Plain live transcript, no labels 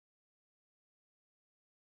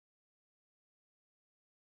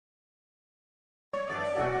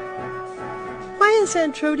Why is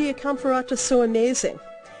Antrodia Camphorata so amazing?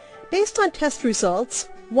 Based on test results,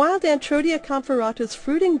 wild Antrodia Camphorata's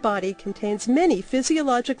fruiting body contains many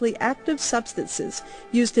physiologically active substances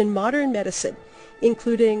used in modern medicine,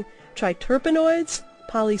 including triterpenoids,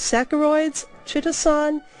 polysaccharides,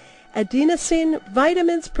 chitosan, adenosine,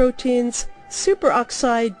 vitamins, proteins,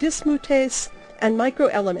 superoxide dismutase, and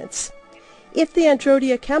microelements. If the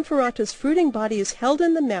Antrodia Camphorata's fruiting body is held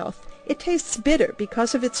in the mouth, it tastes bitter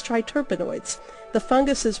because of its triterpenoids, the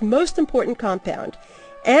fungus's most important compound,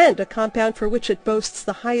 and a compound for which it boasts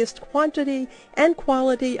the highest quantity and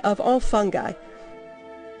quality of all fungi.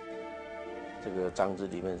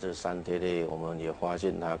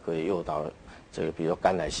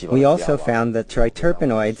 We also found that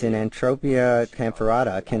triterpenoids in Antrodia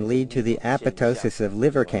Camphorata can lead to the apoptosis of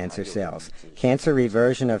liver cancer cells, cancer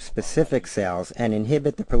reversion of specific cells, and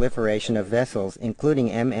inhibit the proliferation of vessels, including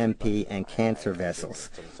MMP and cancer vessels.